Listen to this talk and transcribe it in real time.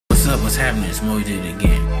up? What's happening? It's Mo, did it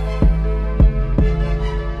again.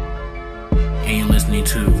 And you're listening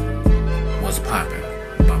to What's Poppin'.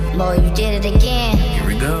 Mo, you did it again. Here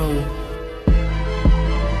we go.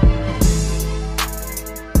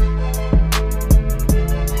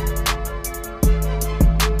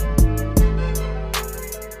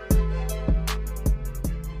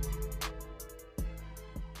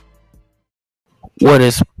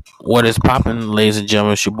 What is poppin', ladies and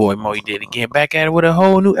gentlemen? It's your boy Mo, did it again. Back at it with a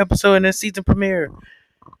whole new episode in the season premiere.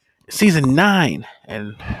 Season 9.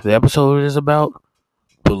 And the episode is about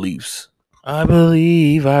beliefs. I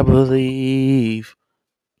believe.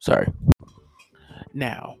 Sorry.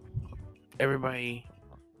 Now, everybody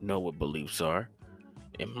know what beliefs are.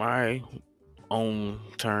 In my own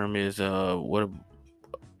term is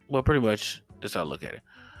pretty much that's how I look at it.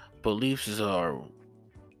 Beliefs are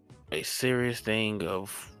a serious thing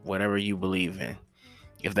of whatever you believe in,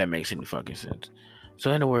 if that makes any fucking sense.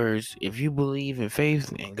 So in other words, if you believe in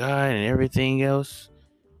faith and God and everything else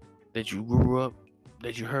that you grew up,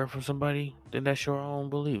 that you heard from somebody, then that's your own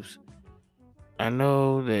beliefs. I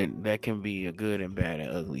know that can be a good and bad and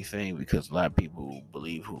ugly thing because a lot of people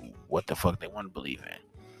believe what the fuck they want to believe in.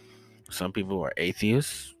 Some people are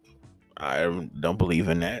atheists. I don't believe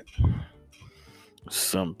in that.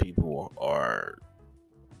 Some people are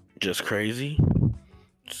just crazy.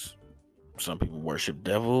 Some people worship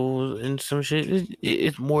devils and some shit.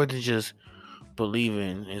 It's more than just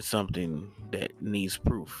believing in something that needs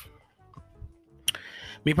proof.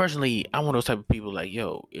 Me personally, I'm one of those type of people like,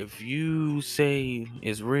 yo, if you say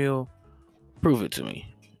it's real, prove it to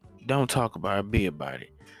me. Don't talk about it, be about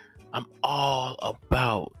it. I'm all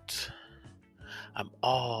about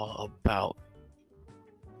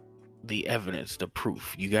the evidence, the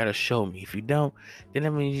proof. You gotta show me. If you don't, then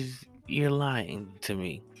that means you're lying to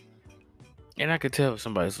me. And I could tell if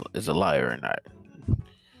somebody is a liar or not.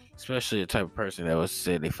 Especially the type of person that would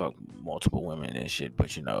say they fuck multiple women and shit.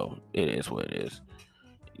 But you know, it is what it is.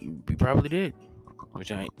 You probably did,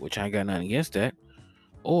 which I ain't got nothing against that.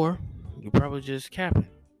 Or you probably just capping,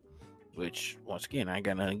 which once again I ain't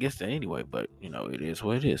got nothing against that anyway. But you know, it is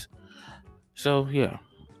what it is. So yeah,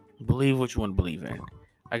 believe what you want to believe in.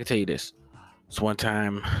 I can tell you this. It's one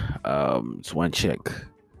time, it's one chick.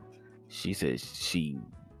 She says she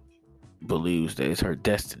believes that it's her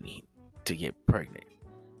destiny to get pregnant.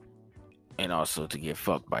 And also to get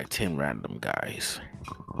fucked by 10 random guys.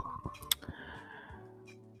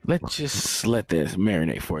 Let's just let this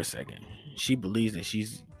marinate for a second. She believes that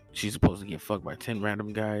she's supposed to get fucked by 10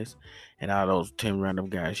 random guys. And out of those 10 random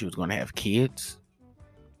guys, she was going to have kids.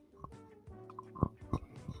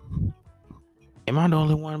 Am I the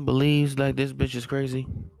only one who believes like this bitch is crazy?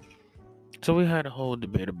 So we had a whole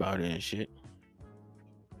debate about it and shit.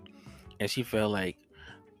 And she felt like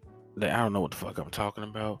that I don't know what the fuck I'm talking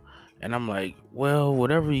about. And I'm like, well,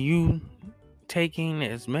 whatever you taking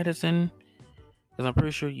as medicine, because I'm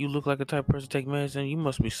pretty sure you look like a type of person to take medicine, you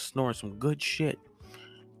must be snoring some good shit.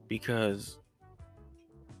 Because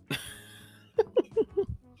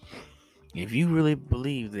if you really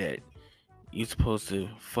believe that you're supposed to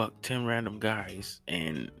fuck 10 random guys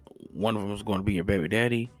and one of them is going to be your baby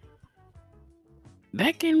daddy,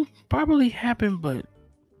 that can probably happen, but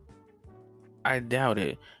I doubt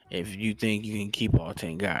it if you think you can keep all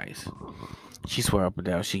 10 guys. She swear up and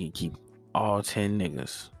down she can keep all 10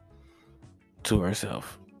 niggas to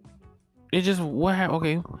herself. It's just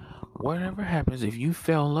whatever happens if you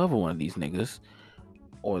fell in love with one of these niggas,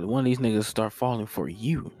 or one of these niggas start falling for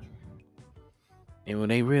you, and when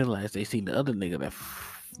they realize they see the other nigga that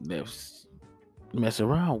mess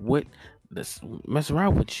around with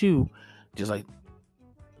you, just like,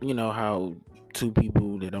 you know how two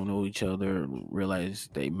people that don't know each other realize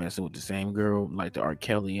they messing with the same girl, like the R.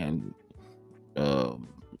 Kelly and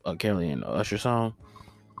Usher song.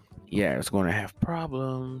 Yeah, it's gonna have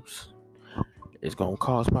problems. It's gonna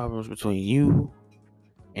cause problems between you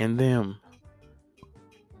and them.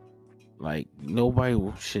 Like, nobody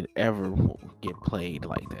should ever get played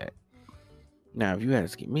like that. Now, if you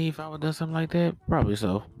ask me if I would have done something like that, probably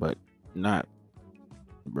so, but not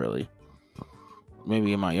really.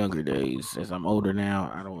 Maybe in my younger days. As I'm older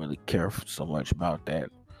now, I don't really care so much about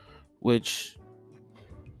that. Which,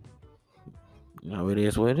 you know, it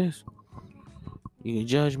is what it is. You can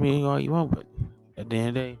judge me all you want, but at the end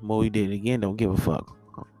of the day, Moe did it again. Don't give a fuck.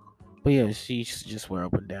 But yeah, she just swear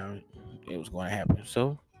up and down it was going to happen.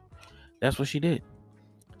 So that's what she did.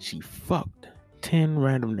 She fucked 10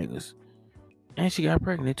 random niggas. And she got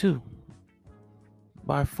pregnant too.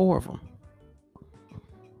 By 4 of them.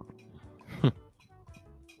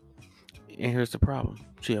 And here's the problem.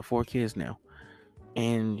 She had 4 kids now.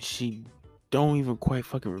 And she don't even quite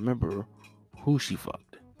fucking remember who she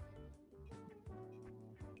fucked.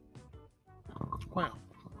 Wow.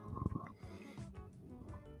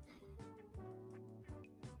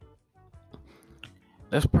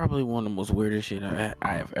 That's probably one of the most weirdest shit I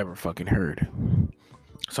have ever fucking heard.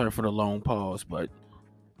 Sorry for the long pause, but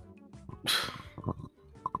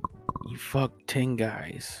you fucked 10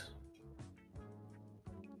 guys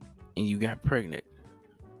and you got pregnant.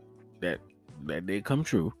 That did come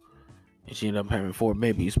true. And she ended up having 4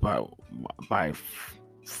 babies by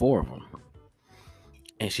 4 of them.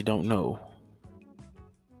 And she don't know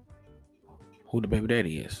who the baby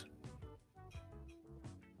daddy is.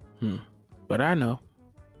 But I know.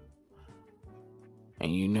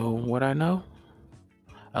 And you know what I know?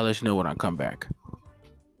 I'll let you know when I come back.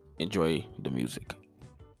 Enjoy the music.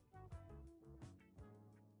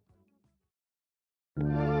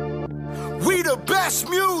 We the best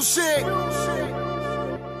music.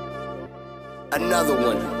 Another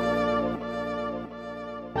one.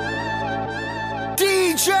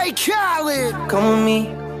 DJ Khaled. Come with me,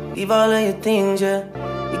 leave all of your things, yeah.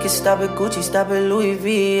 We can stop at Gucci, stop at Louis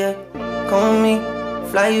V, yeah. Come with me,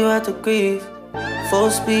 fly you out to Greece. Full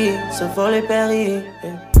speed, so volley Paris,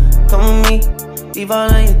 yeah. Come with me, leave all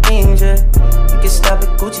of your things, yeah. We can stop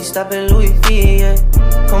at Gucci, stop at Louis V, yeah.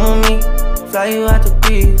 Come with me, fly you out to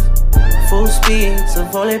Greece. Full speed, so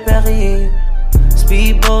volley Paris.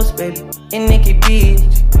 Speedboats, baby, in Nikki Beach.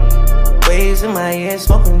 Waves in my ear,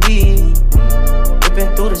 smoking weed.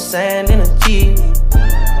 Ripping through the sand in a Jeep.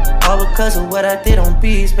 All because of what I did on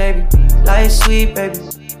beats, baby. Life sweet, baby.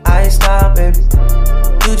 I ain't stop, baby.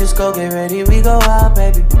 You just go get ready, we go out,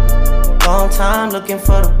 baby. Long time looking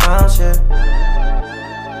for the bounce, yeah.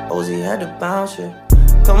 Ozzy had to bounce, yeah.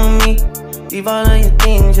 Come with me, leave all of your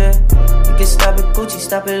things, yeah. You can stop at Gucci,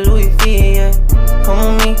 stop at Louis V, yeah.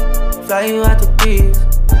 Come with me, fly you out to Greece.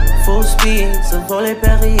 Full speed, so volley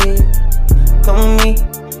Paris. Come with me,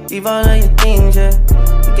 leave all of your things, yeah.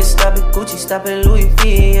 You can stop at Gucci, stop at Louis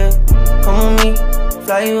V, yeah. Come with me,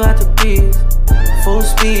 fly you out to Greece. Full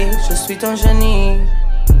speed, je suis ton génie.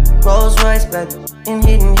 Rolls Royce, baby, in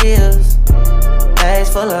hidden hills. Bags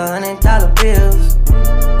full of $100 bills.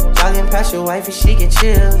 Jogging past your wife and she get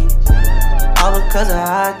chill. All because of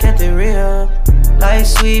how I kept it real. Life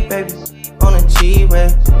sweet, baby, on a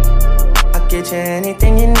G-way. I get you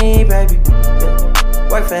anything you need, baby, yeah.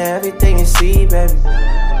 Work for everything you see, baby.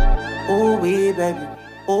 Ooh, we, baby,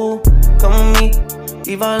 ooh. Come with me,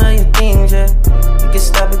 leave all of your things, yeah. You can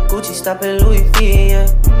stop at Gucci, stop at Louis V, yeah.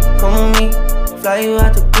 Come with me, fly you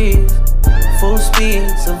out to Greece. Full speed,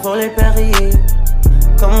 so volley Paris.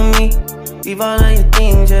 Come with me, leave all of your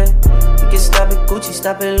things, yeah. You can stop at Gucci,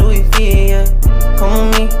 stop at Louis V, yeah. Come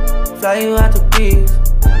with me, fly you out to Greece.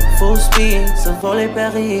 Full speed, so volley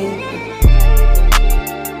Paris.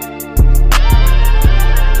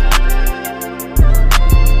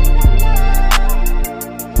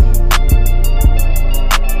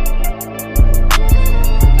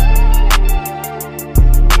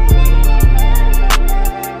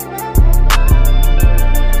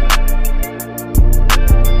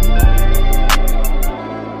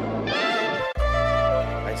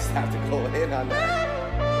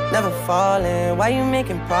 Never falling, why you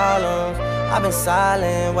making problems? I've been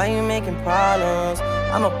silent, why you making problems?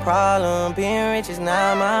 I'm a problem, being rich is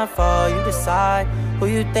not my fault. You decide who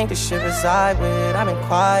you think the shit reside with. I've been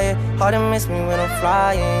quiet, hard to miss me when I'm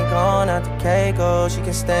flying. Gone out to Keiko, she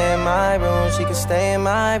can stay in my room. She can stay in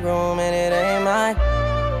my room and it ain't mine.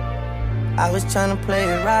 I was tryna play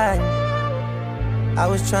it right, I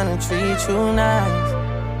was tryna treat you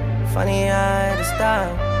nice. Funny I had to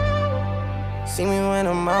stop. See me when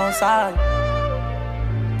I'm outside,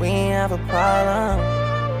 we ain't have a problem.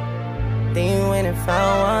 Then you went and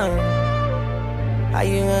found one. How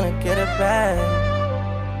you gonna get her back?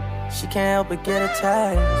 She can't help but get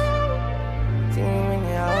attached. See me when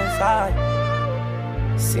you're outside,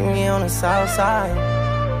 see me on the south side.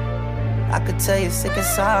 I could tell you're sick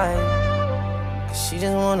inside, 'cause she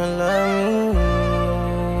just wanna love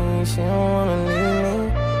me. She don't wanna leave me.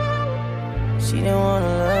 She don't wanna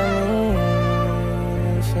love me.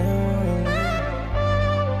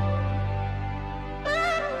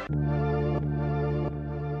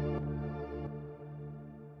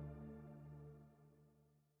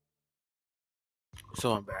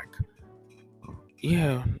 So I'm back.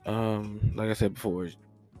 Yeah, like I said before,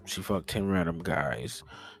 she fucked 10 random guys,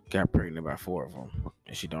 got pregnant by 4 of them,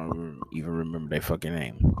 and she don't even remember their fucking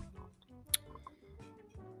name.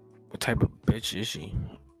 What type of bitch is she?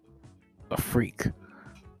 A freak,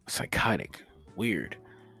 psychotic, weird.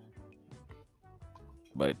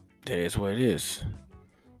 But that is what it is.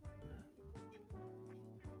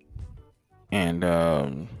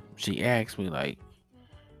 And she asked me like,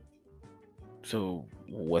 so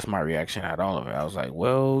what's my reaction at all of it? I was like,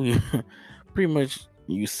 well, pretty much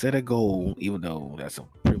you set a goal, even though that's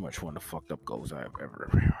pretty much one of the fucked up goals I've ever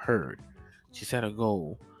heard. She set a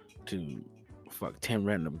goal to fuck 10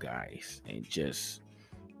 random guys and just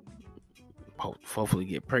hopefully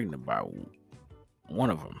get pregnant by one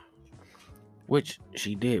of them, which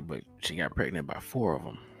she did, but she got pregnant by 4 of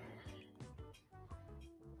them.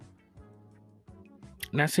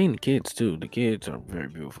 And I seen the kids too. The kids are very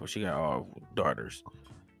beautiful. She got all daughters.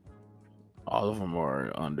 All of them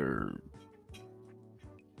are under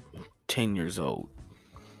 10 years old.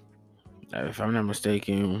 If I'm not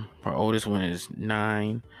mistaken, her oldest one is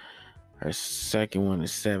 9. Her second one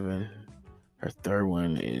is 7. Her third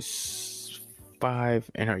one is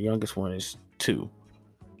 5. And her youngest one is 2.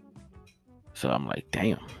 So I'm like,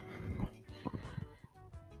 damn.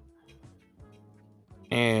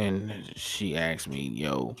 And she asked me,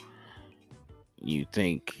 yo, you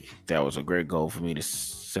think that was a great goal for me to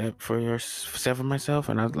set for myself?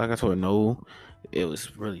 And I told her, no, it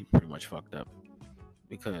was really pretty much fucked up.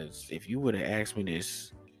 Because if you would have asked me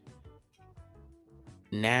this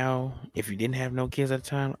now, if you didn't have no kids at the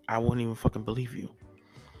time, I wouldn't even fucking believe you.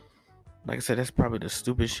 Like I said, that's probably the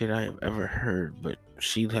stupidest shit I have ever heard, but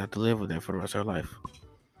she'd have to live with that for the rest of her life.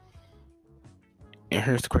 And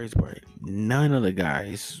here's the crazy part. None of the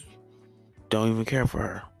guys don't even care for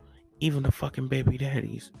her. Even the fucking baby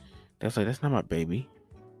daddies. That's like, that's not my baby.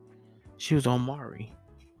 She was on Maury.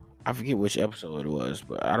 I forget which episode it was,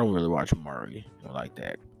 but I don't really watch Maury like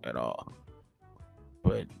that at all.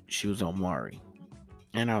 But she was on Maury.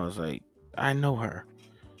 And I was like, I know her.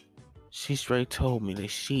 She straight told me that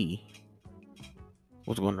she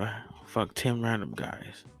was going to fuck 10 random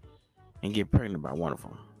guys and get pregnant by one of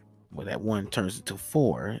them. Well, that one turns into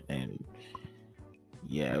 4. And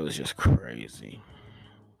yeah, it was just crazy.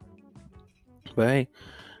 But hey,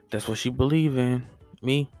 that's what she believed in.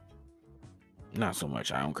 Me, not so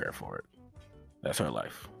much. I don't care for it. That's her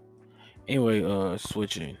life. Anyway,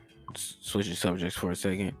 switching subjects for a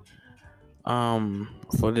second.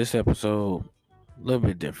 For this episode, a little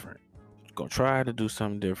bit different. Gonna try to do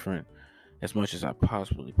something different as much as I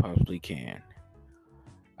possibly can.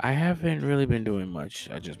 I haven't really been doing much.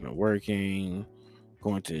 I just been working,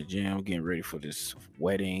 going to the gym, getting ready for this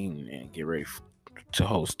wedding, and get ready to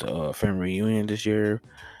host a family reunion this year.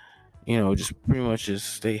 You know, just pretty much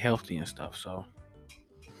just stay healthy and stuff. So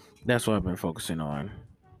that's what I've been focusing on.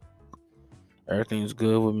 Everything's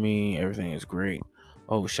good with me. Everything is great.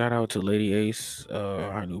 Oh, shout out to Lady Ace.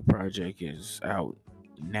 Her new project is out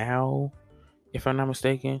now, if I'm not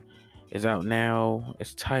mistaken. It's out now.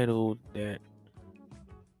 It's titled that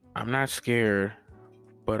I'm Not Scared,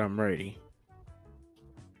 but I'm Ready.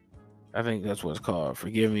 I think that's what it's called.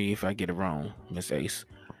 Forgive me if I get it wrong, Miss Ace.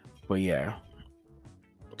 But yeah,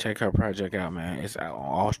 check her project out, man. It's out on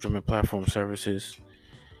all streaming platform services.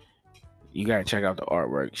 You gotta check out the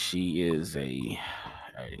artwork. She is a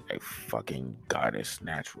fucking goddess,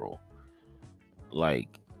 natural. Like,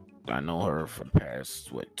 I know her for the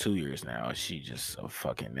past 2 years now. She's just a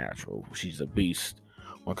fucking natural. She's a beast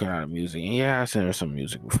when it comes out of music. And yeah, I sent her some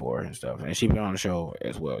music before and stuff, and she been on the show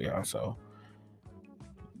as well, y'all. So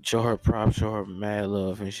show her props, show her mad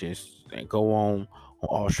love and shit, and go on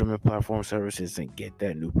all streaming platform services and get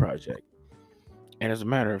that new project. And as a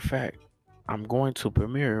matter of fact, I'm going to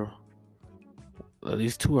premiere at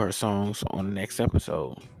least 2 of her songs on the next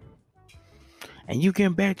episode. And you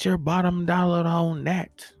can bet your bottom dollar on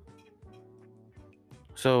that.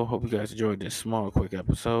 So, hope you guys enjoyed this small, quick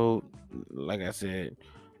episode. Like I said,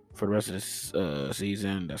 for the rest of this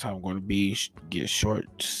season, that's how I'm going to be. Get short,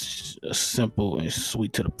 simple, and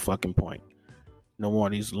sweet to the fucking point. No more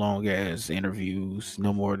of these long ass interviews.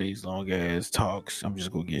 No more of these long ass talks. I'm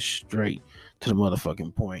just going to get straight to the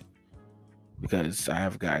motherfucking point. Because I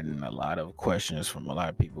have gotten a lot of questions from a lot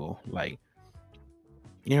of people. Like,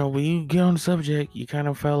 you know, when you get on the subject, you kind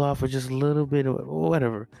of fell off with just a little bit of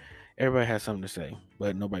whatever. Everybody has something to say,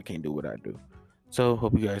 but nobody can do what I do. So,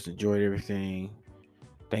 hope you guys enjoyed everything.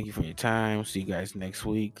 Thank you for your time. See you guys next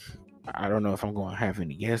week. I don't know if I'm going to have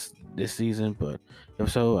any guests this season, but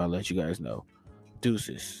if so, I'll let you guys know.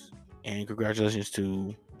 Deuces. And congratulations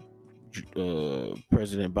to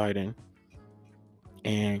President Biden.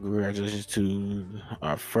 And congratulations to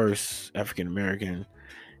our first African American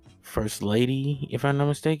First Lady, if I'm not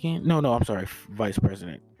mistaken. No, I'm sorry. Vice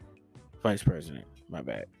President. My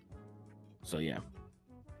bad. So, yeah.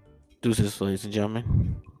 Deuces, ladies and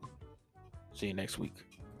gentlemen. See you next week.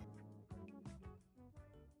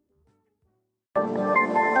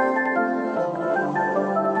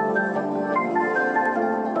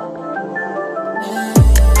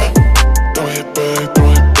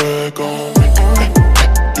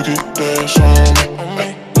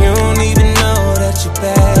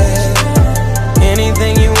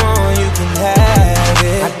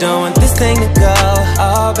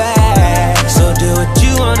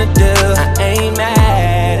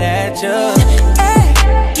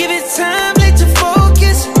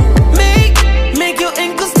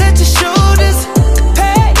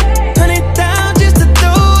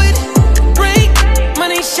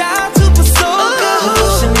 shout to Pasoka.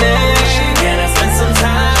 What's your name? Can I spend some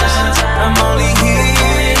time? I'm only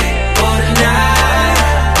here for the night.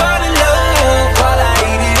 Fall in love while I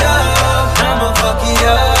eat it up. I'ma fuck it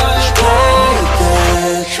up.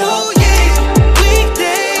 Oh yeah,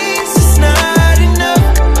 weekdays it's not enough.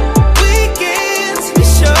 Weekends be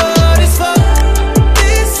short as fuck.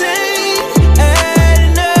 This ain't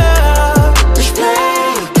adding up. Let's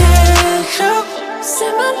play catch up.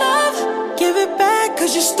 Send my love, give it back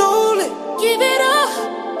 'cause you stole it. Give it up,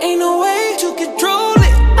 ain't no way to control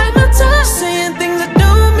it. Bite my tongue, saying things I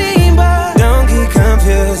don't mean, but don't get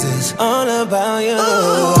confused, it's all about you.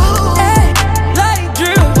 Hey, light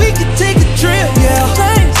drill, we can take a trip, yeah.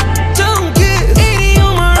 Planes, don't get 80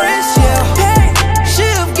 on my wrist, yeah. Hey,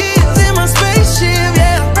 shift gears in my spaceship,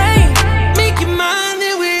 yeah. Rain, make your mind,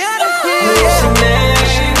 then we out of here. What's your name?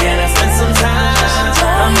 Can I spend some time?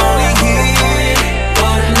 I'm only here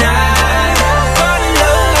for the night. Fall in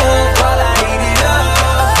love while I eat it up.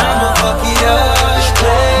 I'ma fuck it up.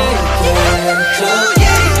 Oh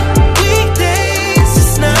yeah, weekdays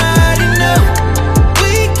it's not enough.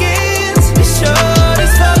 Weekends be short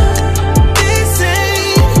as fuck. This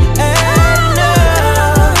ain't adding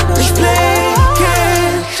up. Let's play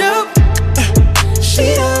catch up. She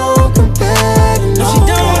don't compare to no. She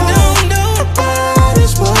don't. About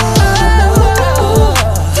this world.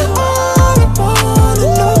 You are the one to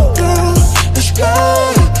know, girl. Let's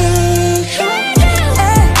play catch up.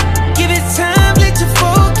 Hey, give it time, let you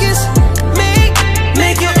focus.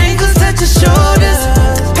 Make your ankles touch your shoulders.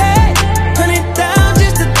 Hey, put it down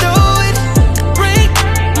just to throw it. Break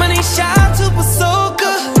money, shout to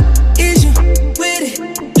Pasoka. Is you with it?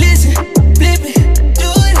 Listen, flip it, do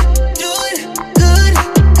it, good,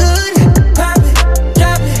 pop it,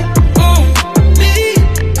 drop it, me,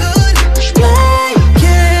 good, play,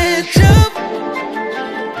 catch up.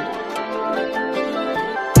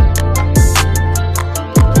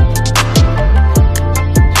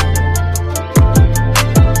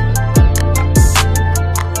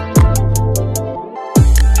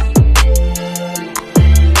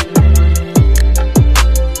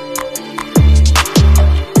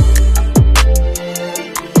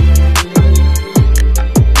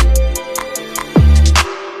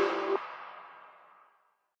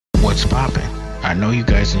 What's poppin'? I know you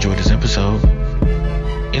guys enjoyed this episode.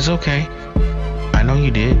 It's okay. I know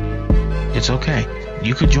you did. It's okay.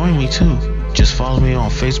 You could join me too. Just follow me on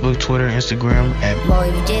Facebook, Twitter, Instagram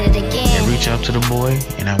Boy, you did it and again. reach out to the boy,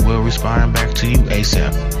 and I will respond back to you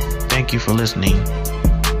ASAP. Thank you for listening.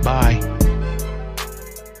 Bye.